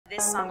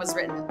this song was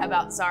written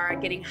about Zara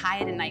getting high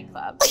at a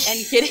nightclub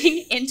and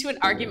getting into an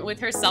argument with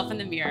herself in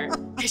the mirror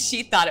because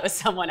she thought it was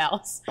someone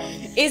else.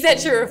 Is that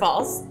true or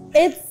false?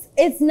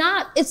 It's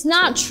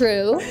not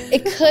true.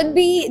 It could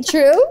be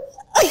true,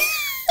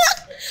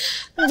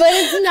 but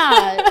it's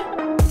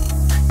not.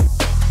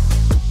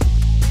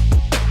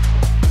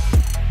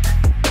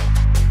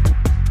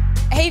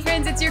 Hey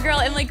friends, it's your girl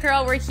Emily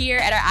Curl. We're here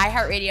at our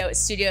iHeartRadio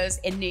studios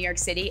in New York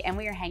City, and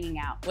we are hanging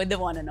out with the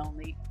one and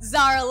only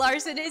Zara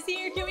Larsson is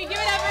here. Can we give it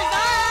up for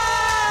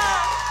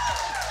Zara?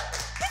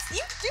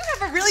 You do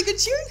have a really good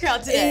cheering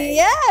crowd today.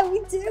 Yeah, we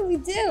do.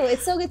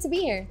 It's so good to be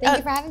here. Thank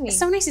you for having me. It's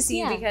so nice to see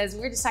you because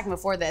we were just talking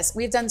before this.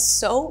 We've done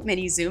so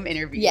many Zoom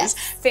interviews, yes.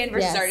 fan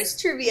versus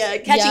artist trivia,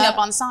 catching up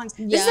on songs.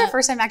 This is our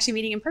first time actually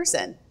meeting in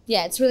person.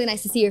 Yeah, it's really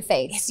nice to see your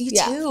face. Yes, you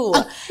too.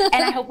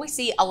 And I hope we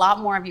see a lot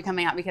more of you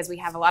coming out because we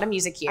have a lot of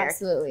music here.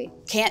 Absolutely.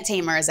 Can't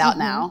Tamer is out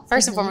now.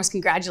 First and foremost,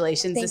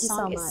 congratulations. Thank this you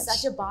song so much. is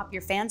such a bop.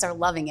 Your fans are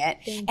loving it.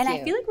 Thank and you.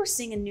 I feel like we're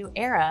seeing a new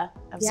era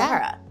of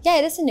Zara. Yeah,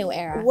 it is a new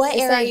era. What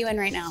era are you in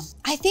right now?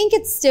 I think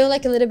it's still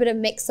like a little bit of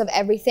mix of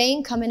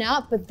everything coming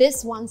up, but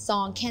this one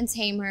song, Can't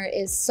Tamer,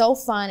 is so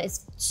fun.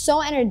 It's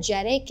so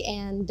energetic,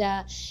 and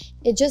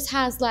it just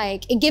has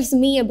it gives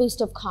me a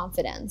boost of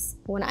confidence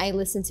when I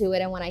listen to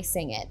it and when I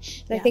sing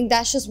it. And I think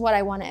that's just what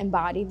I want to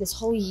embody this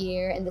whole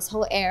year and this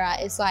whole era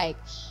is like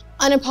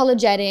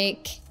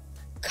unapologetic,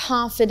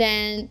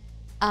 confident,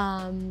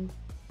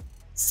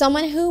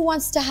 someone who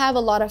wants to have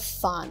a lot of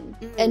fun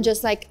and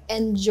just like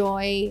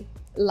enjoy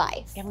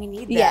life. And we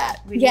need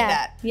that. We need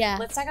that. Yeah.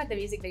 Let's talk about the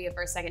music video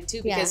for a second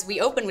too, because we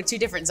open with two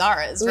different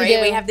Zaras,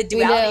 right? We have the We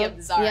duality do. of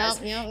the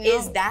Zaras. Yep.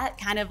 Is that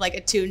kind of like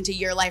attuned to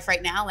your life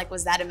right now? Like,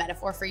 was that a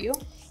metaphor for you?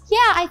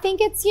 Yeah, I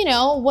think it's, you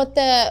know, what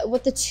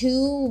the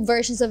two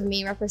versions of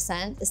me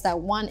represent is that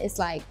one is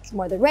like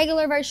more the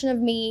regular version of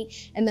me,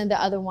 and then the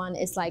other one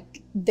is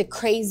like the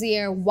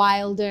crazier,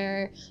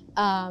 wilder,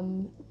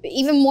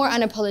 even more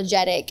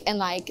unapologetic, and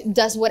like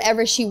does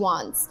whatever she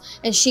wants.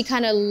 And she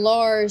kind of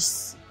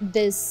lures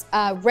this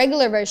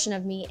regular version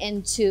of me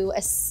into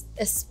a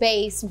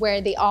space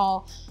where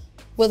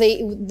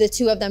the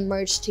two of them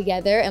merge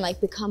together and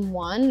like become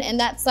one. And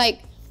that's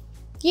like,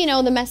 you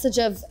know, the message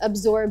of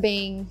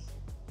absorbing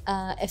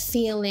a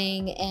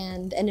feeling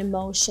and an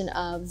emotion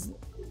of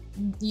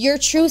your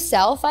true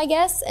self, I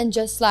guess, and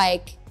just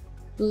like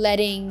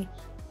letting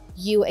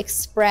you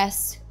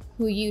express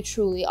who you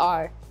truly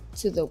are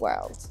to the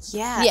world.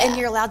 Yeah. And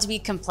you're allowed to be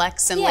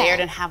complex and layered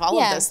and have all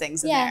of those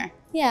things in there.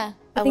 Yeah,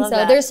 I think so.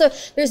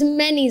 That. There's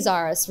many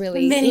Zaras,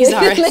 really. Many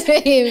Zaras.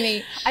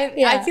 Me.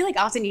 I feel like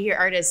often you hear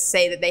artists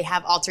say that they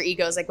have alter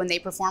egos, like when they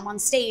perform on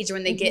stage or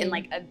when they get in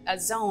like a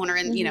zone or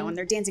in, you know, when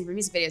they're dancing for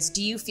music videos.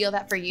 Do you feel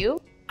that for you?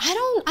 I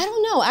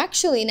don't know,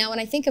 actually. Now when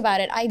I think about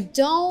it, I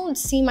don't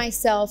see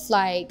myself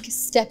like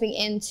stepping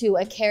into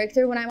a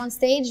character when I'm on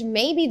stage.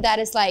 Maybe that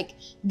is like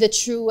the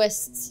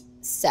truest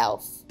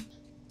self.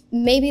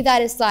 Maybe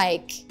that is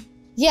like,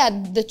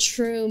 the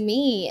true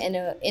me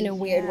in a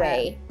weird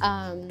way.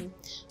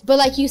 But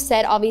like you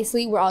said,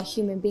 obviously we're all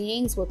human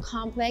beings, we're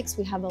complex,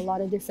 we have a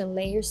lot of different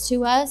layers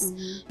to us.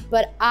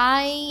 But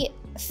I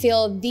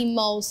feel the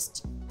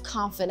most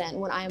confident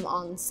when I'm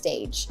on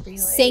stage. Really?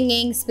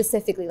 Singing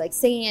specifically, like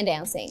singing and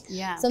dancing.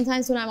 Yeah.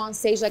 Sometimes when I'm on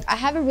stage, like I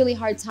have a really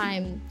hard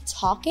time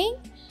talking.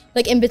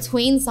 Like in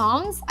between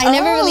songs, I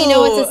never really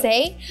know what to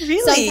say.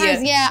 Really?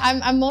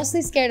 Sometimes, I'm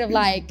mostly scared of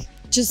like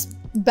just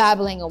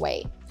babbling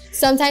away.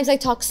 Sometimes I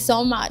talk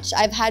so much.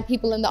 I've had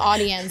people in the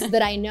audience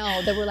that I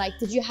know that were like,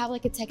 did you have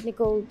like a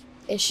technical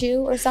issue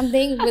or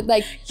something with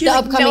like the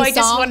upcoming song? I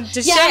just wanted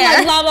to share.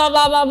 I'm like blah, blah,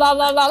 blah, blah, blah,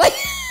 blah, blah. Like,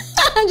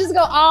 I just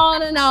go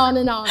on and on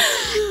and on.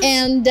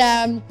 And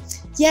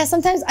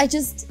sometimes I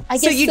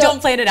get so you don't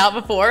plan it out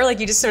before? Like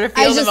you just sort of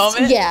feel the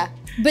moment? Yeah.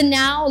 But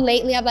now,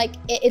 lately, I'm like,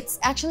 it's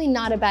actually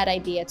not a bad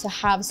idea to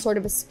have sort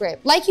of a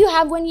script. Like you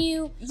have when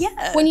you you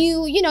have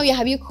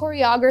your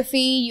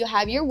choreography, you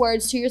have your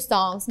words to your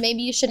songs.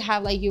 Maybe you should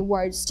have like your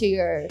words to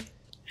your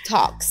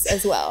talks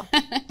as well.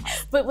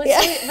 But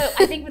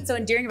I think what's so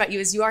endearing about you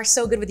is you are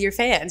so good with your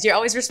fans. You're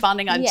always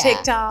responding on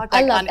TikTok,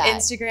 like on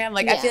Instagram.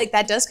 Like I feel like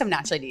that does come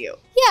naturally to you.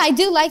 Yeah, I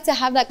do like to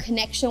have that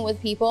connection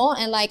with people,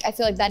 and like I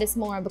feel like that is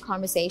more of a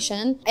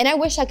conversation. And I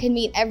wish I could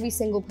meet every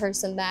single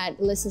person that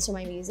listens to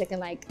my music and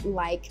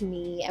like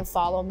me and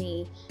follow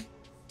me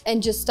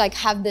and just like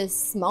have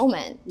this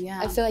moment.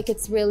 I feel like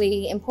it's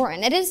really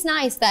important. It is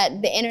nice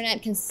that the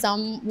internet can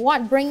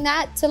somewhat bring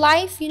that to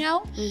life, you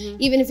know?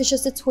 Even if it's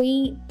just a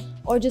tweet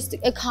or just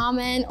a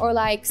comment or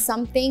like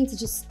something to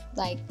just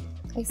like,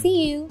 I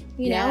see you,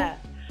 you know?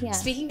 Yeah.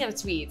 Speaking of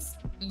tweets,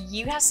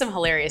 you have some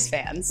hilarious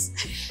fans.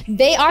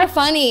 They are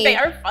funny. They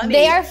are funny.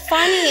 They are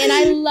funny, and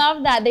I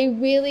love that. They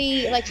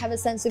really like have a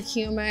sense of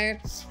humor,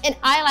 and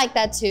I like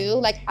that too.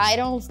 Like I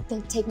don't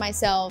take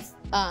myself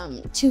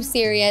too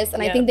serious,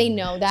 and I think they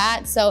know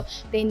that, so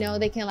they know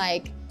they can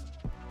like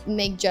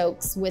make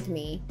jokes with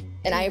me,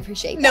 and I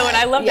appreciate that. No, and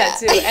I love that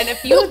too. And a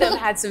few of them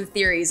had some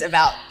theories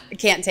about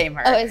Can't Tame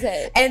Her. Oh, is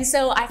it? And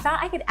so I thought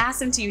I could ask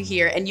them to you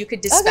here, and you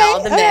could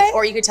dispel the myth,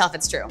 or you could tell if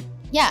it's true.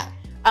 Yeah.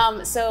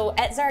 So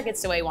at Zara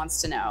Gets Away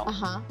wants to know.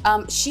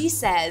 She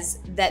says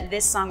that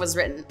this song was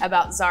written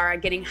about Zara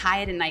getting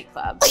high at a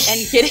nightclub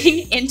and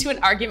getting into an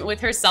argument with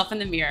herself in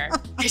the mirror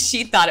because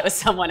she thought it was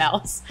someone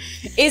else.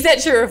 Is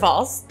that true or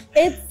false?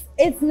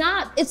 It's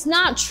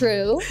not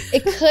true.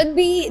 It could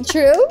be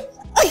true,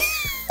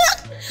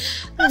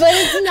 but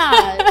it's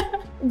not.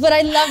 But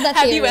I love that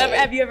theory.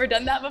 Have you ever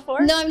done that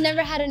before? No, I've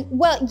never had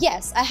well,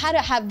 yes, I had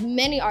to have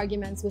many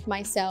arguments with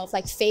myself,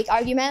 like fake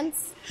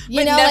arguments.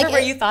 But never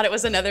where you thought it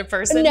was another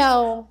person?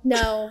 No.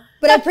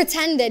 But I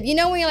pretended. You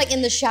know when you're like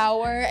in the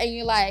shower and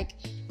you like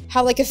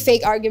have like a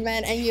fake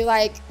argument and you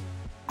like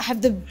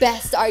have the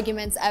best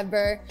arguments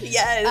ever.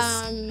 Yes.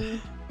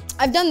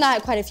 I've done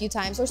that quite a few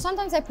times. Or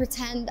sometimes I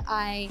pretend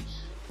I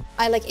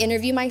like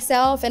interview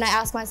myself and I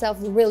ask myself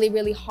really,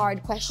 really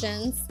hard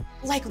questions.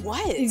 Like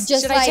what?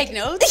 Just Should I take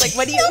notes? Like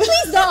what do you?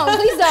 No,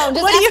 please don't.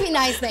 Just ask me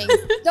nice things.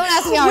 Don't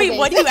ask me hard things. Wait,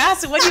 what do you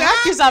ask? What do you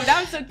ask yourself? Now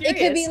I'm so curious. It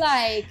could be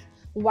like,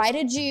 why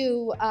did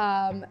you,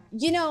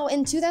 you know,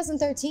 in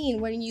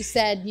 2013 when you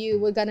said you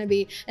were gonna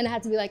be, and I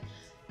had to be like,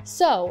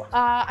 so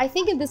I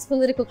think in this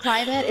political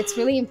climate, it's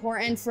really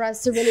important for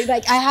us to really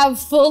like, I have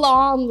full.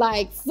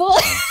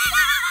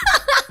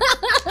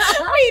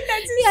 Wait,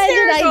 that's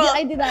hysterical.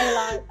 I did that a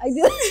lot. I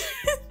do.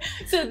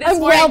 So I'm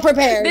well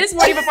prepared. This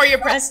morning before your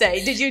press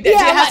day, did you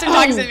have some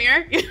talks in the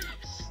mirror?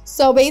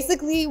 So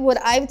basically, what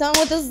I've done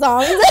with the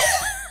songs,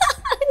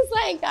 it's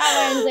like,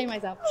 I'm entertaining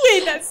myself.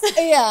 Wait, that's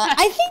yeah.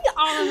 I think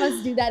all of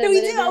us do that. No,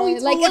 we do. We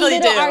like totally a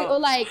little do. or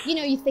like you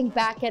know, you think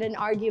back at an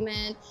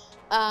argument,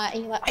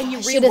 and you're like, and you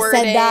I should have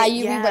said that.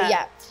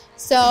 Yeah.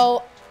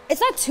 So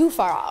it's not too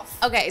far off.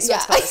 Okay, so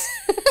it's close.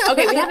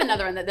 Okay, we have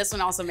another one that this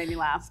one also made me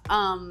laugh.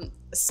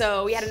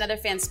 So we had another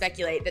fan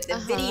speculate that the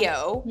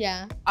video,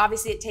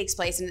 obviously it takes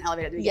place in an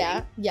elevator at the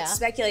beginning.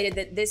 Speculated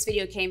that this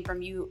video came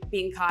from you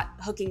being caught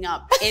hooking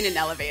up in an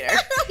elevator.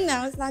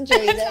 No, it's not true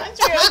either. It's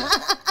not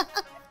true.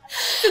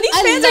 So these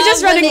fans are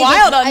just running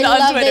wild on Twitter. I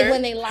love it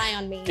when they lie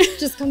on me.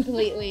 Just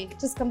complete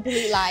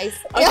lies.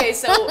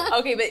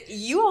 Okay, but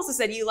you also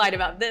said you lied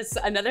about this.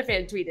 Another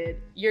fan tweeted,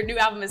 your new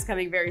album is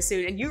coming very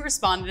soon, and you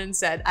responded and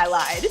said, I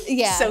lied.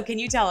 Yeah. So can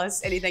you tell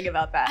us anything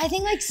about that? I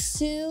think like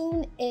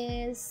soon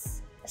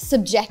is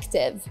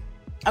subjective.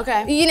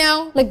 Okay. You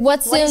know, like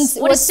what soon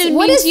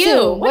mean to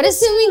you? What does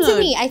soon mean to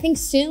me? I think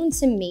soon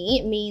to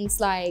me means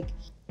like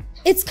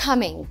it's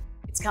coming.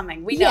 It's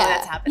coming. We know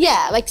that's happening.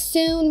 Yeah, like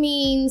soon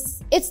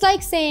means, it's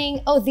like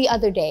saying, oh, the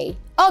other day.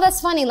 Oh, that's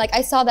funny. Like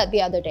I saw that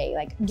the other day.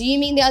 Like, do you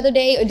mean the other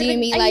day or do you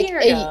mean like,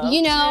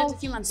 you know, a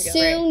few months ago,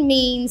 soon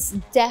means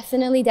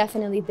definitely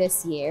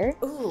this year.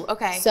 Ooh,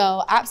 okay.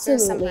 So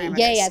absolutely.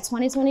 Yeah,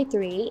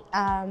 2023.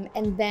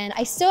 And then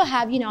I still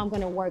have, you know, I'm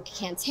going to work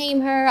Can't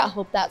Tame Her. I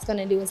hope that's going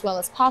to do as well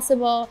as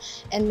possible.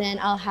 And then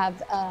I'll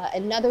have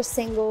another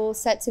single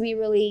set to be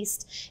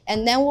released.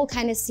 And then we'll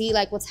kind of see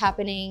like what's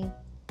happening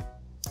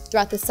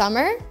throughout the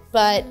summer,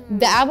 but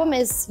the album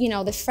is, you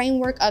know, the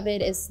framework of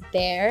it is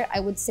there. I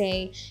would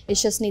say it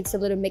just needs a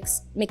little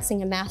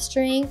mixing and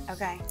mastering.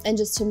 Okay. And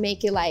just to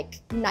make it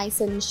like nice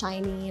and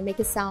shiny and make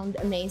it sound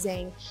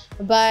amazing.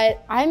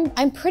 But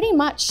I'm pretty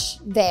much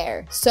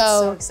there.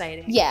 So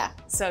exciting. Yeah.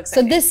 So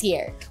exciting. So this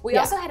year. We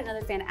also had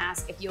another fan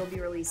ask if you'll be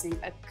releasing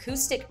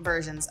acoustic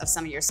versions of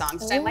some of your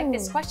songs, which I like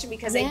this question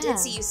because I did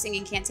see you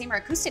singing Can't Tame Her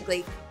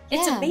acoustically.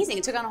 It's amazing.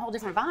 It took on a whole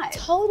different vibe.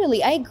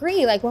 Totally. I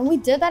agree. Like when we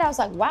did that, I was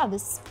like, wow,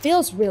 this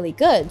feels really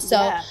good.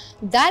 So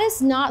that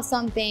is not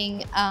something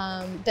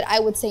that I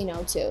would say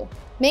no to.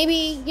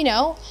 Maybe, you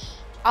know,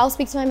 I'll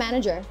speak to my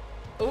manager.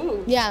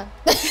 Ooh. Yeah.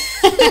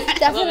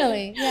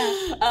 Definitely.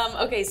 Yeah.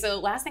 Okay, so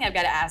last thing I've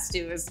got to ask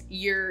you is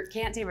your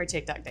Can't Tame Her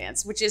TikTok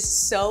dance, which is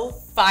so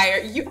fire.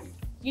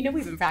 You know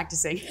we've been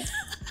practicing.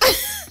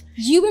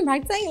 You've been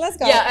practicing? Let's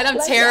go. Yeah, and I'm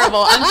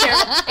terrible. I'm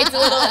terrible. It's a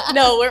little,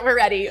 no, we're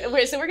ready.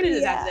 So we're gonna do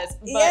this after this.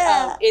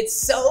 But it's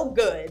so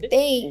good.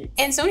 Thanks.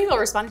 And so many people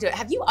responded to it.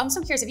 I'm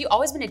so curious, have you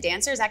always been a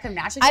dancer? Is that come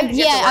naturally to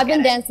you? Yeah, I've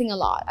been dancing a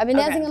lot. I've been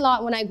dancing a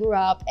lot when I grew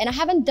up, and I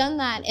haven't done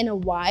that in a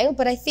while,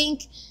 but I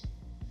think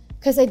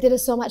because I did it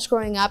so much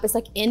growing up, it's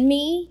like in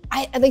me.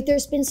 Like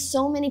there's been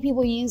so many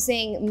people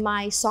using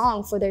my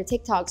song for their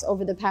TikToks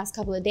over the past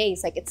couple of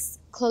days. Like it's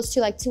close to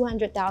like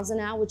 200,000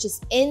 now, which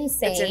is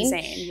insane. It's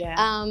insane,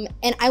 yeah.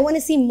 And I want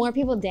to see more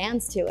people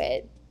dance to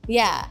it.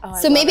 Yeah. Oh,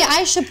 so maybe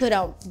I should put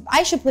out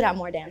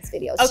more dance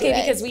videos. Okay,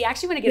 because we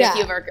actually want to get a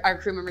few of our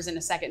crew members in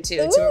a second too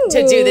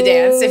to do the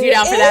dance. If you're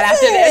down for that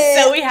after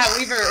this, so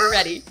we're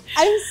ready.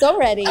 I'm so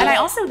ready. And I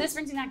also, this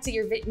brings me back to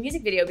your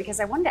music video because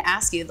I wanted to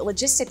ask you that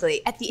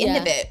logistically at the end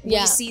of it, we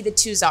see the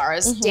two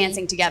Zaras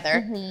dancing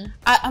together.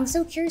 I'm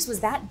so curious, was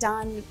that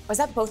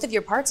both of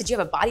your parts? Did you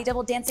have a body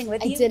double dancing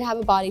with you? I did have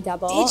a body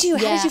double. Did you?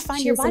 How did you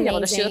find your body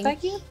double? Does she look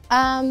like you?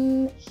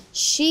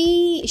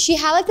 She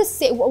had like the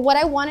same, what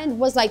I wanted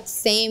was like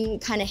same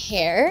kind of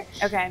hair.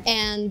 Okay.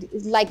 And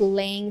like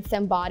length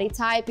and body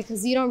type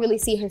because you don't really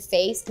see her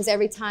face because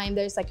every time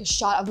there's like a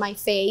shot of my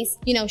face,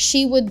 you know,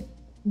 she would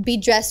be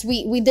dressed.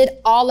 We did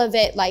all of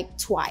it like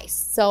twice.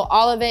 So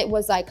all of it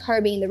was like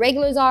her being the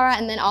regular Zara,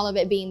 and then all of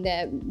it being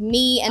the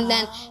me, and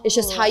then it's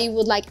just how you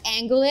would like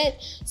angle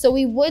it. So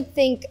we would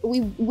think,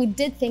 we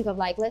did think of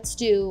like, let's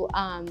do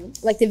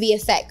like the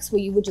VFX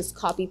where you would just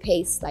copy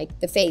paste like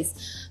the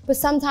face. But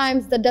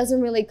sometimes that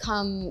doesn't really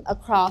come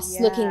across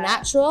looking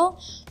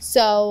natural.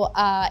 So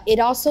it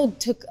also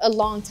took a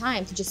long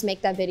time to just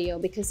make that video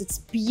because it's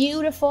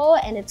beautiful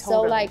and it's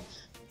so like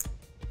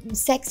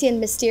sexy and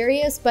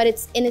mysterious, but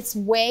it's in its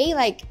way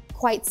like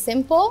quite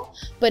simple,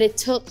 but it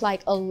took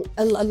like a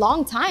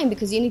long time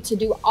because you need to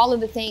do all of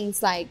the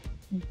things like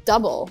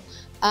double.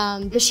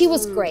 But she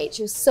was great.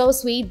 She was so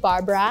sweet,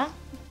 Barbara.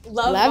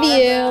 Love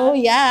you.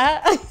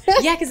 Yeah.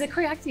 Yeah, because the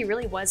choreography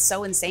really was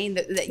so insane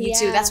that you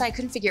two. That's why I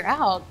couldn't figure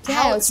out.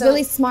 Yeah, it's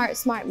really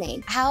smart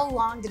made. How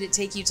long did it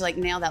take you to like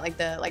nail that, like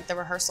the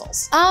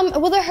rehearsals?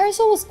 Well, the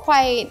rehearsal was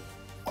quite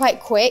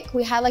quick.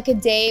 We had like a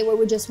day where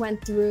we just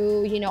went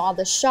through, you know, all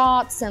the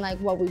shots and like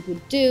what we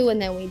would do,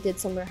 and then we did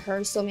some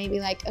rehearsal, maybe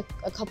like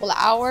a couple of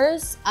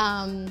hours.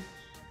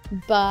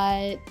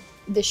 But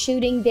the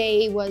shooting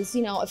day was,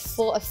 you know, a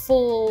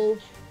full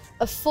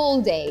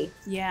day.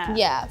 Yeah,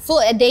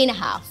 a day and a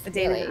half. A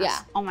day and a half. Yeah.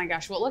 Oh my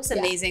gosh, well, it looks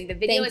amazing. The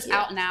video is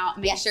out now.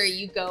 Make sure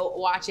you go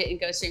watch it and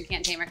go stream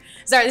Can't Tame Her.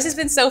 Zara, this has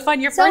been so fun.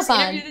 Your first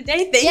interview of the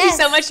day. Thank you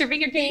so much for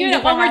being here. Can you give it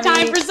up one more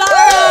time for Zara?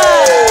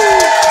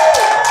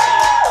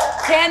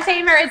 Can't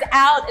Tame Her is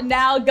out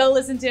now. Go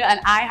listen to it on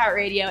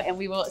iHeartRadio, and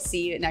we will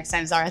see you next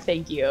time. Zara,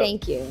 thank you.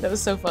 Thank you. That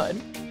was so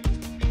fun.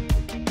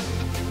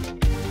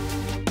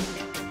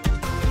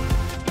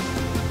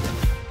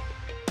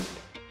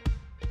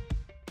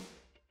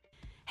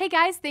 Hey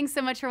guys, thanks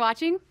so much for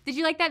watching. Did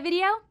you like that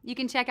video? You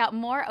can check out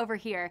more over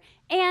here.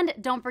 And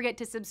don't forget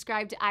to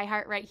subscribe to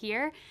iHeart right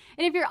here.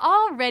 And if you're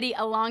already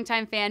a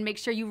longtime fan, make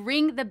sure you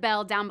ring the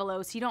bell down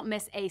below so you don't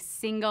miss a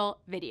single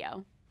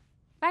video.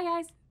 Bye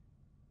guys.